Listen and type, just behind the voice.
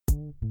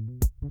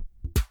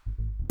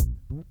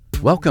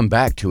Welcome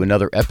back to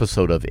another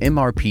episode of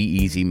MRP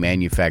Easy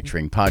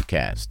Manufacturing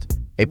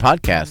Podcast, a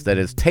podcast that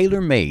is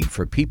tailor-made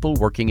for people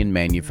working in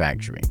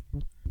manufacturing.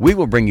 We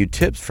will bring you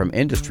tips from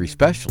industry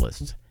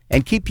specialists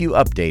and keep you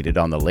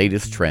updated on the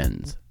latest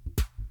trends.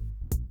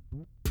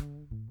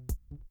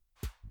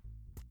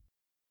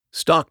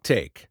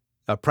 Stocktake,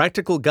 a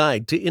practical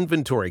guide to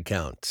inventory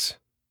counts.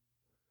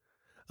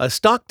 A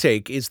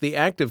stocktake is the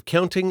act of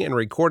counting and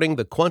recording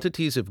the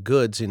quantities of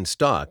goods in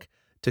stock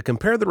to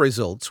compare the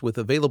results with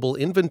available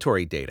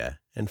inventory data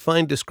and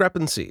find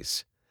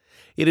discrepancies.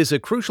 It is a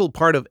crucial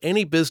part of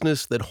any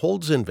business that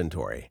holds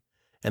inventory,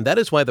 and that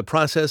is why the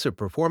process of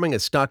performing a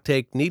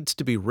stocktake needs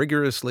to be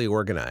rigorously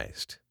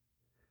organized.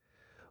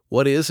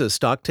 What is a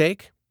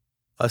stocktake?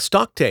 A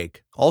stocktake,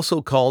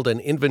 also called an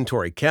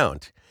inventory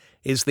count,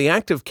 is the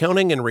act of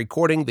counting and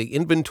recording the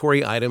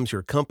inventory items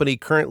your company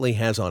currently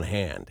has on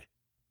hand.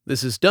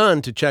 This is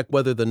done to check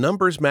whether the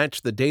numbers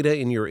match the data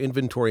in your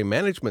inventory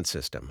management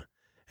system,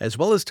 as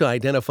well as to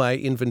identify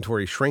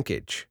inventory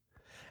shrinkage.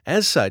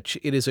 As such,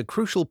 it is a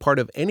crucial part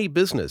of any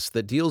business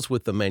that deals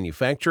with the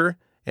manufacture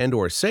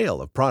and/or sale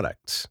of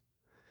products.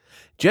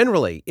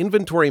 Generally,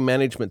 inventory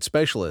management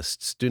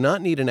specialists do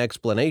not need an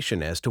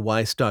explanation as to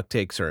why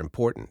stocktakes are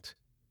important.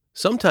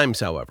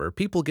 Sometimes, however,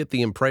 people get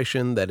the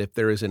impression that if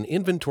there is an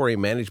inventory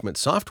management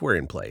software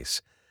in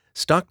place,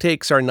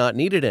 stocktakes are not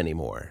needed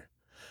anymore.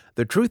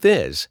 The truth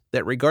is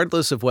that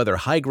regardless of whether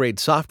high-grade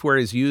software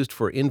is used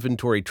for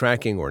inventory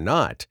tracking or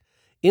not,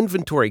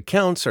 inventory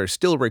counts are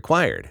still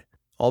required,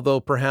 although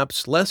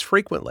perhaps less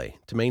frequently,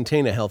 to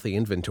maintain a healthy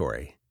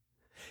inventory.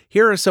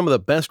 Here are some of the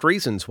best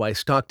reasons why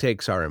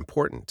stocktakes are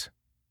important.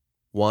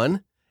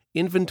 1.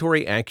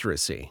 Inventory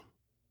accuracy.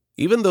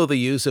 Even though the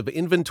use of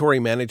inventory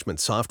management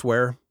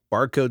software,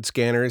 barcode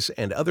scanners,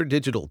 and other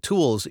digital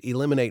tools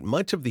eliminate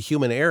much of the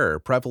human error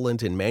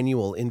prevalent in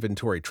manual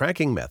inventory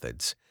tracking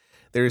methods,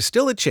 there is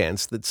still a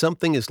chance that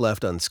something is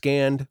left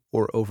unscanned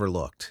or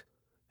overlooked.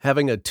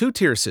 Having a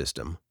two-tier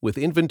system with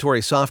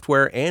inventory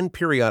software and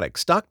periodic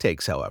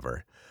stocktakes,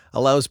 however,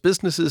 allows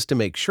businesses to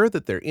make sure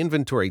that their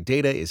inventory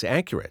data is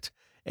accurate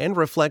and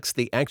reflects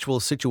the actual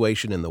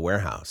situation in the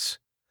warehouse.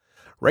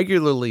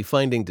 Regularly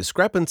finding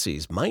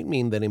discrepancies might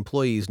mean that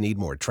employees need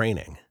more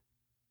training.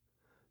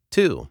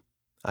 2.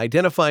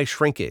 Identify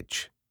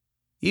shrinkage.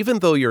 Even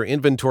though your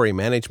inventory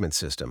management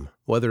system,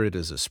 whether it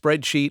is a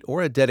spreadsheet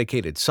or a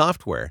dedicated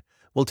software,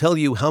 will tell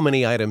you how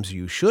many items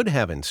you should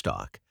have in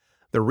stock,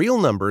 the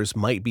real numbers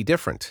might be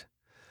different.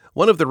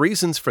 One of the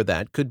reasons for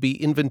that could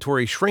be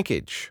inventory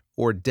shrinkage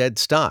or dead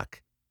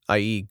stock,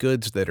 i.e.,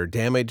 goods that are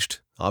damaged,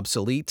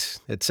 obsolete,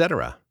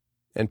 etc.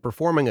 And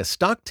performing a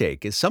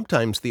stocktake is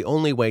sometimes the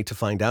only way to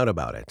find out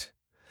about it.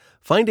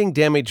 Finding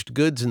damaged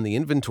goods in the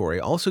inventory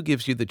also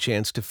gives you the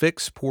chance to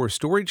fix poor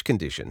storage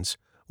conditions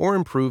or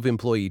improve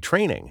employee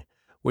training,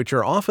 which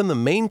are often the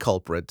main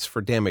culprits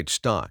for damaged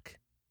stock.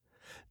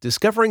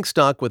 Discovering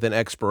stock with an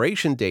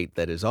expiration date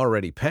that is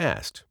already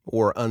passed,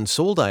 or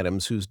unsold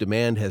items whose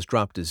demand has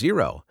dropped to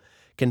zero,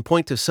 can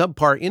point to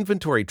subpar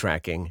inventory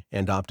tracking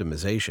and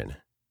optimization.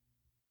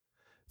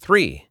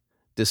 3.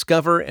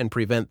 Discover and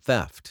prevent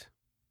theft.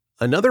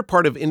 Another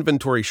part of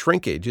inventory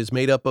shrinkage is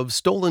made up of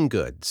stolen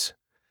goods.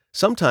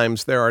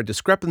 Sometimes there are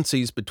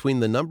discrepancies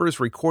between the numbers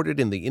recorded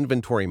in the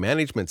inventory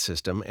management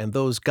system and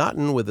those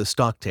gotten with a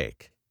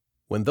stocktake.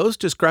 When those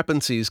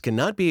discrepancies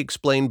cannot be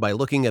explained by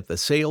looking at the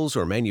sales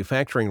or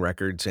manufacturing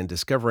records and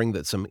discovering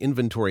that some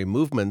inventory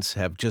movements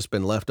have just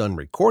been left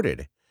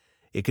unrecorded,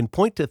 it can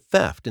point to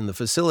theft in the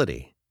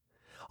facility.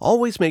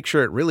 Always make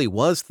sure it really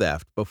was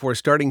theft before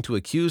starting to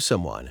accuse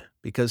someone,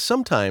 because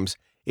sometimes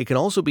it can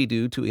also be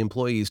due to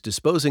employees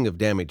disposing of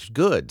damaged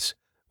goods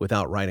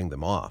without writing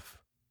them off.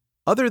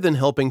 Other than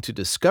helping to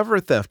discover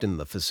theft in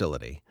the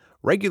facility,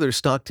 regular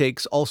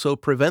stocktakes also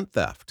prevent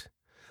theft.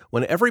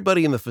 When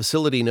everybody in the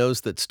facility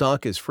knows that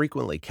stock is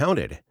frequently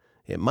counted,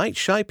 it might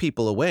shy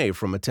people away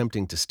from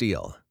attempting to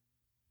steal.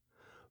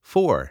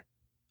 4.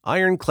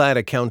 Ironclad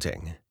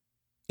accounting.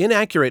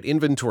 Inaccurate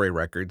inventory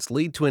records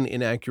lead to an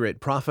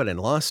inaccurate profit and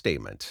loss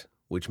statement,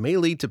 which may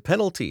lead to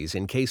penalties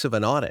in case of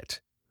an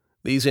audit.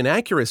 These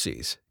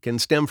inaccuracies can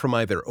stem from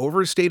either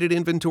overstated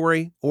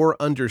inventory or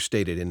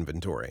understated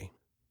inventory.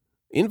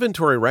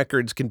 Inventory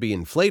records can be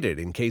inflated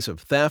in case of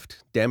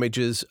theft,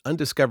 damages,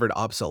 undiscovered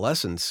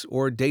obsolescence,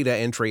 or data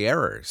entry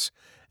errors,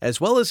 as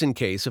well as in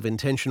case of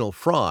intentional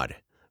fraud,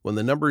 when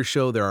the numbers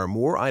show there are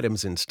more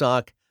items in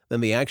stock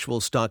than the actual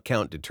stock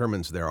count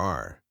determines there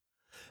are.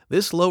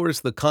 This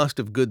lowers the cost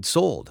of goods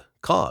sold,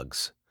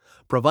 COGS,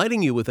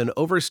 providing you with an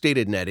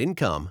overstated net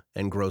income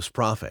and gross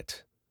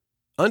profit.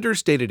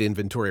 Understated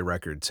inventory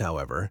records,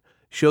 however,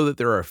 show that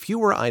there are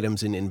fewer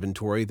items in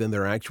inventory than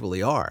there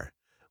actually are,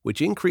 which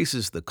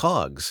increases the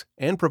COGS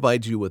and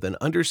provides you with an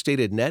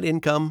understated net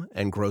income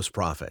and gross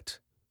profit.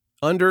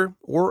 Under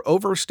or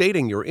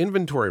overstating your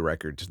inventory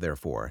records,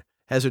 therefore,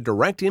 has a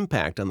direct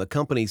impact on the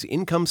company's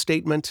income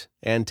statement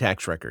and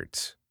tax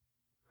records.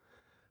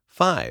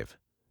 5.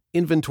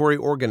 Inventory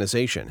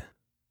organization.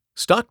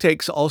 Stock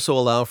takes also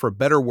allow for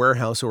better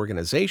warehouse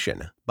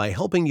organization by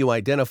helping you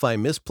identify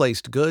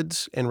misplaced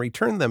goods and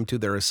return them to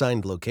their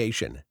assigned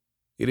location.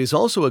 It is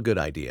also a good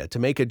idea to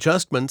make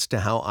adjustments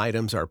to how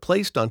items are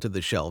placed onto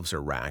the shelves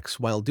or racks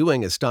while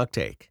doing a stock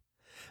take.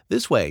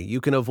 This way,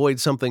 you can avoid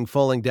something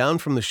falling down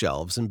from the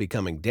shelves and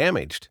becoming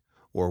damaged,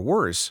 or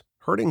worse,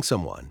 hurting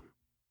someone.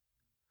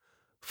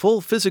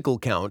 Full physical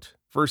count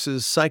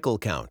versus cycle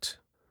count.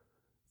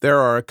 There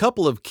are a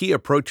couple of key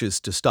approaches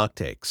to stock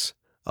takes: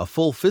 a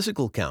full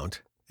physical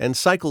count and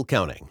cycle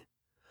counting.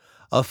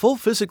 A full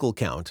physical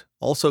count,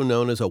 also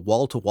known as a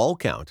wall-to-wall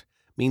count,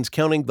 means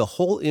counting the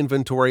whole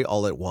inventory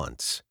all at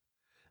once.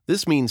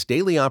 This means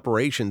daily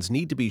operations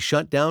need to be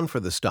shut down for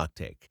the stock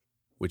take,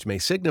 which may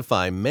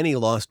signify many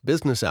lost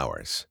business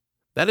hours.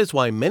 That is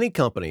why many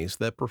companies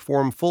that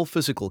perform full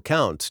physical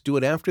counts do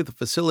it after the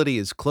facility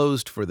is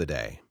closed for the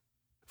day.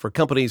 For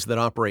companies that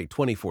operate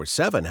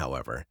 24/7,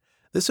 however,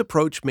 this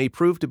approach may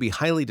prove to be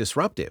highly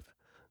disruptive,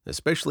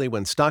 especially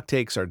when stock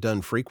takes are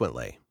done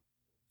frequently.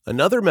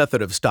 Another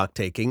method of stock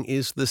taking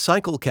is the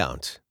cycle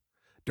count.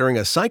 During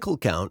a cycle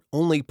count,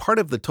 only part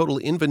of the total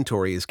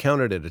inventory is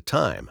counted at a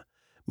time,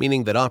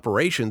 meaning that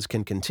operations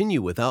can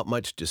continue without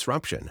much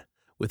disruption,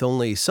 with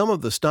only some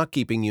of the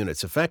stock-keeping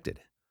units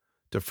affected.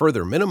 To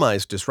further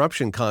minimize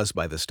disruption caused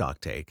by the stock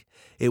take,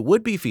 it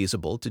would be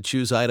feasible to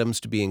choose items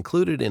to be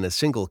included in a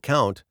single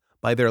count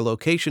by their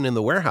location in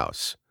the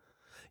warehouse.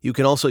 You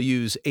can also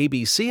use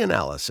ABC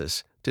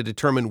analysis to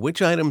determine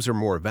which items are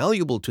more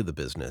valuable to the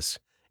business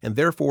and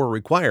therefore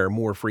require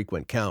more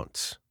frequent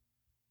counts.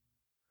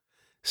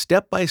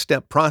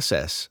 Step-by-step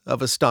process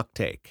of a stock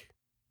take.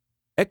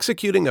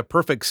 Executing a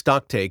perfect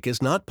stock take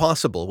is not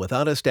possible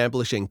without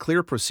establishing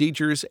clear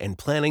procedures and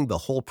planning the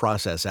whole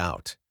process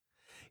out.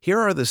 Here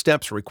are the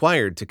steps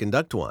required to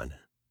conduct one.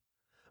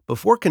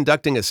 Before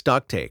conducting a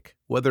stock take,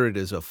 whether it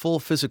is a full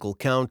physical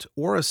count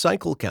or a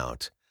cycle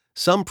count,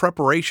 some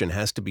preparation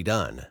has to be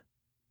done.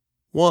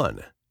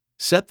 1.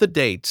 Set the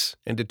dates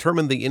and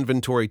determine the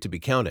inventory to be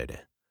counted.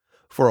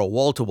 For a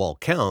wall-to-wall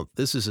count,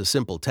 this is a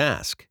simple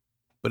task.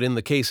 But in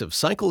the case of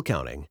cycle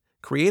counting,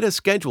 create a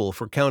schedule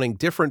for counting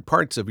different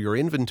parts of your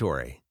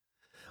inventory.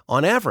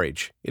 On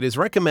average, it is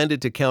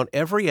recommended to count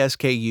every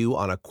SKU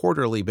on a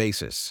quarterly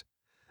basis.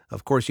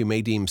 Of course, you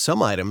may deem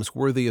some items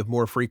worthy of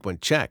more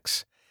frequent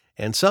checks,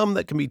 and some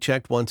that can be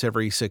checked once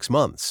every 6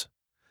 months.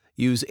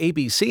 Use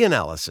ABC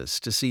analysis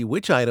to see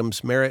which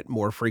items merit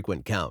more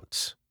frequent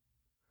counts.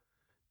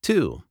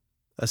 2.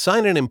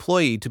 Assign an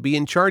employee to be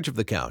in charge of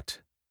the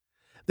count.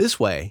 This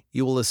way,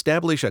 you will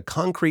establish a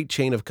concrete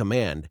chain of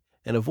command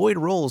and avoid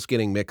roles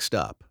getting mixed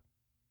up.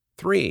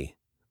 3.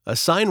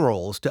 Assign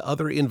roles to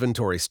other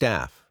inventory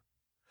staff.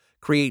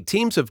 Create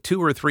teams of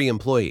 2 or 3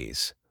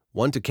 employees,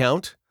 one to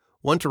count,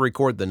 one to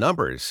record the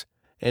numbers,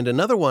 and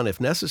another one, if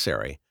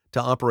necessary,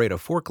 to operate a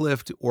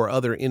forklift or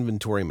other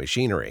inventory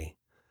machinery.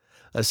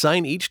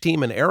 Assign each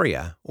team an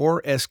area,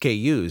 or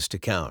SKUs, to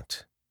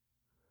count.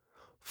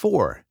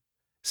 4.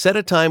 Set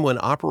a time when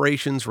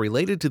operations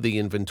related to the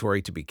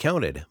inventory to be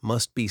counted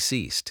must be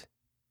ceased.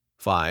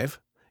 5.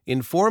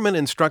 Inform and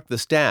instruct the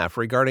staff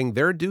regarding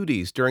their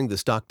duties during the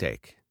stock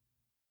take.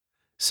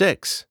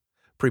 6.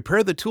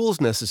 Prepare the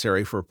tools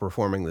necessary for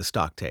performing the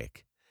stock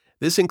take.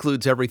 This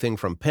includes everything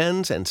from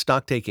pens and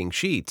stock-taking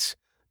sheets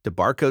to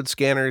barcode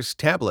scanners,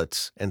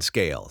 tablets, and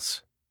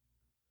scales.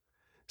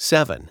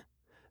 7.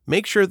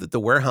 Make sure that the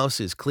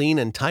warehouse is clean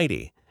and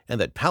tidy and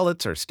that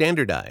pallets are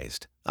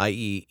standardized,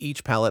 i.e.,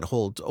 each pallet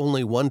holds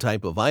only one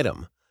type of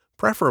item,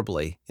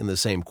 preferably in the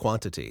same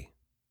quantity.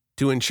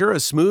 To ensure a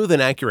smooth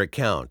and accurate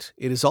count,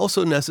 it is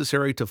also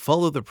necessary to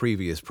follow the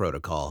previous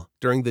protocol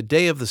during the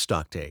day of the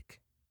stock take.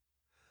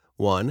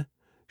 1.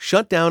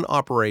 Shut down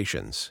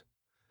operations.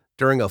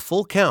 During a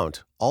full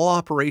count, all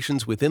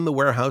operations within the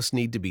warehouse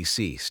need to be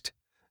ceased.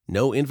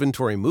 No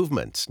inventory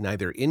movements,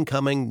 neither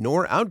incoming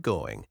nor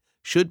outgoing,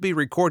 should be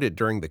recorded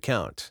during the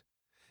count.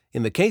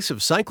 In the case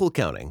of cycle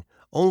counting,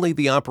 only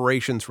the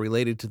operations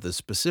related to the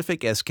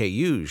specific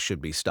SKUs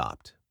should be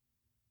stopped.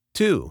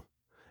 2.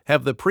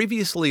 Have the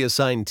previously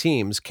assigned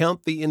teams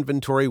count the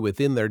inventory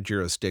within their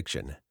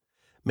jurisdiction.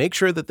 Make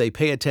sure that they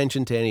pay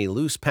attention to any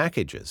loose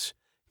packages,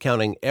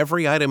 counting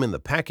every item in the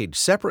package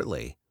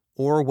separately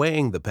or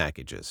weighing the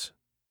packages.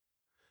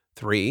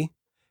 3.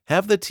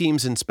 Have the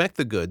teams inspect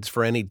the goods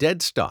for any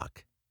dead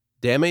stock.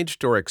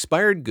 Damaged or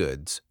expired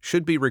goods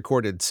should be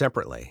recorded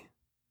separately.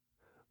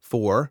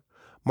 4.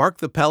 Mark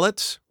the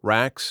pallets,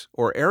 racks,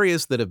 or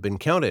areas that have been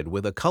counted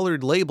with a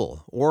colored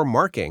label or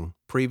marking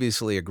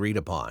previously agreed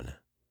upon.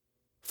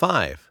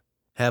 5.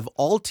 Have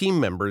all team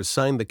members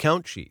sign the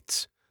count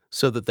sheets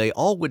so that they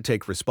all would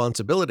take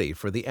responsibility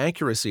for the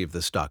accuracy of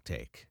the stock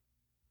take.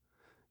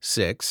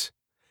 6.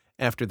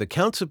 After the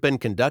counts have been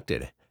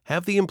conducted,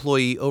 have the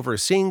employee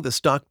overseeing the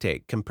stock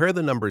take compare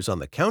the numbers on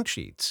the count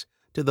sheets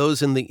to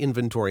those in the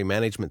inventory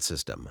management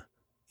system.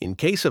 In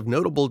case of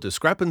notable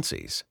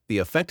discrepancies, the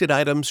affected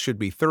items should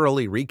be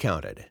thoroughly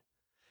recounted.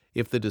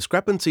 If the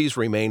discrepancies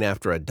remain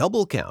after a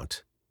double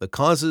count, the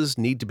causes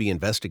need to be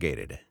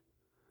investigated.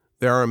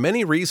 There are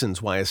many reasons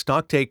why a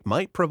stocktake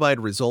might provide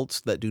results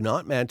that do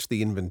not match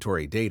the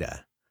inventory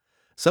data.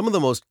 Some of the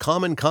most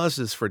common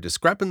causes for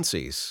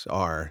discrepancies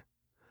are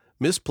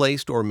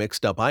misplaced or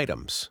mixed up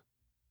items,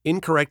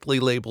 incorrectly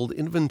labeled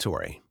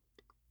inventory,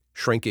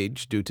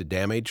 shrinkage due to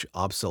damage,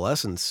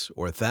 obsolescence,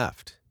 or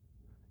theft,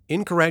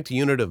 incorrect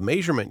unit of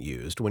measurement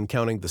used when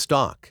counting the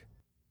stock,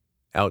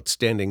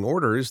 outstanding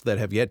orders that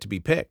have yet to be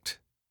picked,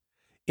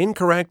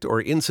 incorrect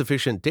or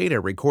insufficient data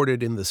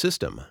recorded in the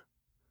system,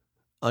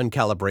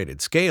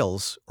 uncalibrated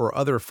scales or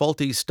other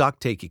faulty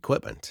stocktake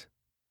equipment,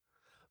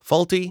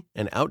 faulty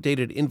and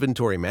outdated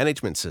inventory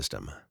management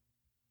system.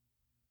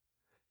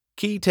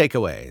 Key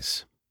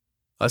takeaways.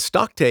 A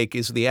stocktake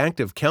is the act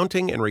of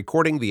counting and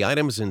recording the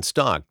items in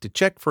stock to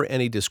check for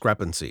any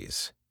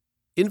discrepancies.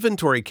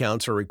 Inventory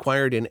counts are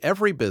required in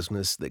every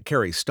business that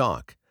carries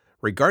stock,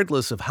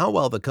 regardless of how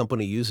well the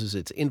company uses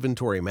its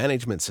inventory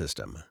management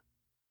system.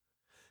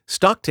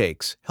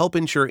 Stocktakes help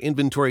ensure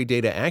inventory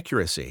data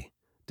accuracy,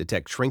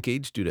 detect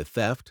shrinkage due to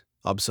theft,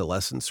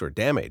 obsolescence, or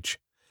damage,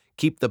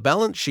 keep the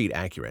balance sheet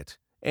accurate,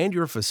 and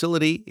your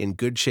facility in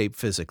good shape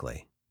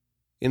physically.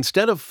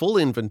 Instead of full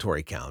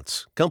inventory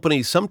counts,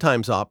 companies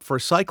sometimes opt for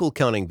cycle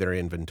counting their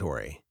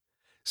inventory.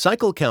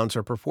 Cycle counts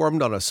are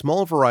performed on a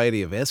small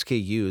variety of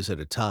SKUs at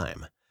a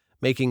time,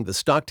 making the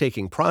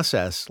stocktaking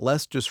process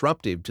less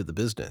disruptive to the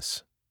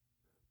business.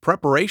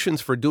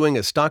 Preparations for doing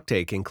a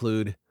stocktake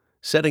include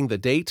setting the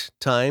date,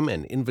 time,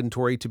 and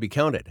inventory to be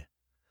counted,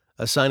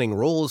 assigning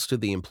roles to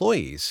the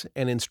employees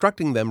and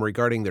instructing them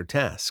regarding their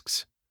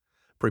tasks,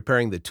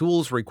 preparing the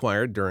tools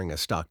required during a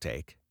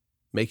stocktake,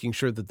 making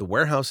sure that the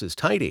warehouse is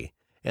tidy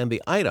and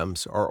the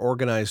items are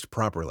organized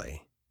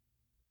properly.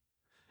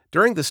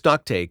 During the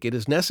stocktake, it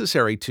is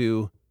necessary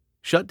to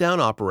shut down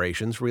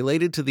operations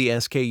related to the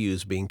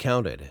SKUs being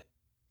counted,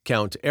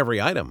 count every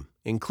item,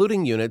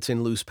 including units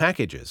in loose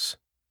packages,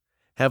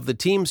 have the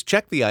teams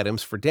check the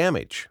items for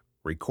damage,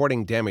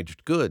 recording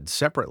damaged goods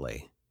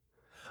separately,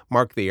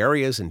 mark the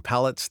areas and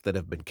pallets that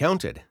have been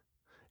counted,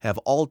 have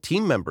all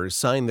team members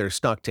sign their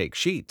stocktake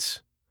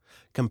sheets,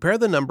 compare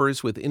the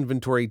numbers with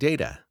inventory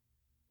data,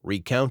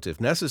 recount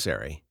if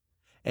necessary,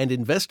 and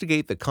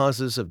investigate the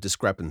causes of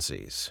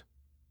discrepancies.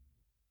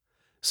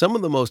 Some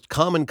of the most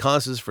common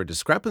causes for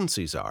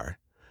discrepancies are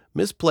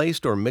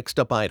misplaced or mixed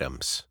up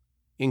items,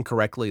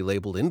 incorrectly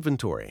labeled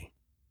inventory,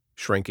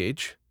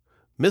 shrinkage,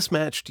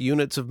 mismatched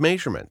units of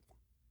measurement,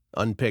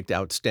 unpicked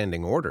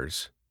outstanding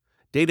orders,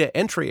 data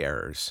entry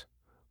errors,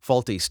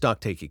 faulty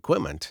stocktake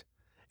equipment,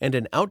 and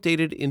an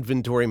outdated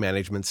inventory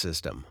management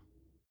system.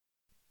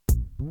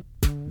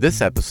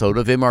 This episode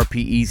of MRP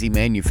Easy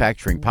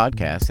Manufacturing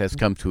Podcast has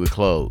come to a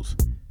close.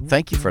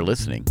 Thank you for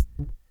listening.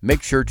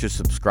 Make sure to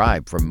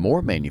subscribe for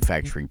more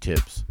manufacturing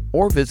tips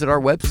or visit our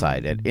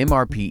website at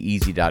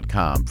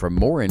mrpeasy.com for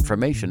more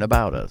information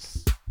about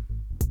us.